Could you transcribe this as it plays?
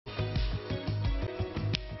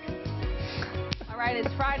right,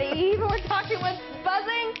 it's Friday Eve, and we're talking with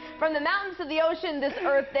buzzing from the mountains to the ocean this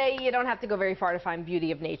Earth Day. You don't have to go very far to find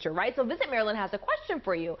beauty of nature, right? So Visit Maryland has a question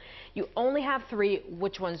for you. You only have 3.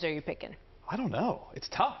 Which ones are you picking? I don't know. It's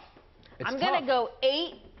tough. I'm going to go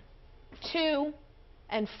 8, 2,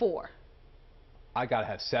 and 4. I got to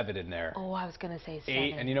have 7 in there. Oh, I was going to say 7.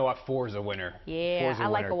 8, and you know what? 4 is a winner. Yeah, 4 is a I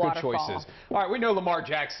winner. like a Good waterfall. choices. All right, we know Lamar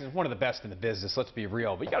Jackson, one of the best in the business. Let's be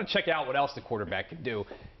real. But you got to check out what else the quarterback can do.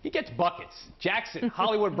 He gets buckets. Jackson,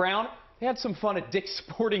 Hollywood Brown, they had some fun at Dick's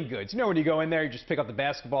Sporting Goods. You know when you go in there, you just pick up the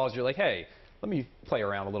basketballs, you're like, hey, let me play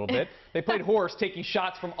around a little bit. They played horse, taking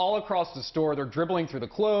shots from all across the store. They're dribbling through the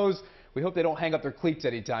clothes. We hope they don't hang up their cleats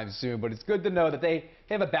anytime soon, but it's good to know that they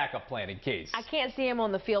have a backup plan in case. I can't see him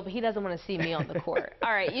on the field, but he doesn't want to see me on the court.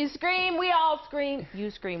 All right, you scream, we all scream.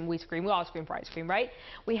 You scream, we scream. We all scream for ice cream, right?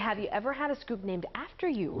 Have you ever had a scoop named after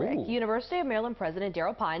you, Rick? Ooh. University of Maryland President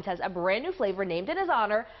Darryl Pines has a brand new flavor named in his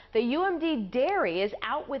honor. The UMD Dairy is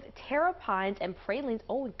out with Terra Pines and Pralines.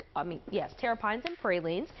 Yes, Terra Pines and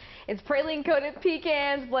Pralines. It's praline-coated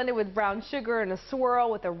pecans blended with brown sugar in a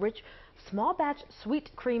swirl with a rich small batch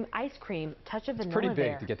sweet cream ice cream, touch of vanilla. It's pretty big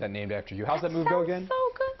there. to get that named after you. How's that move go again? So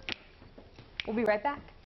good. We'll be right back.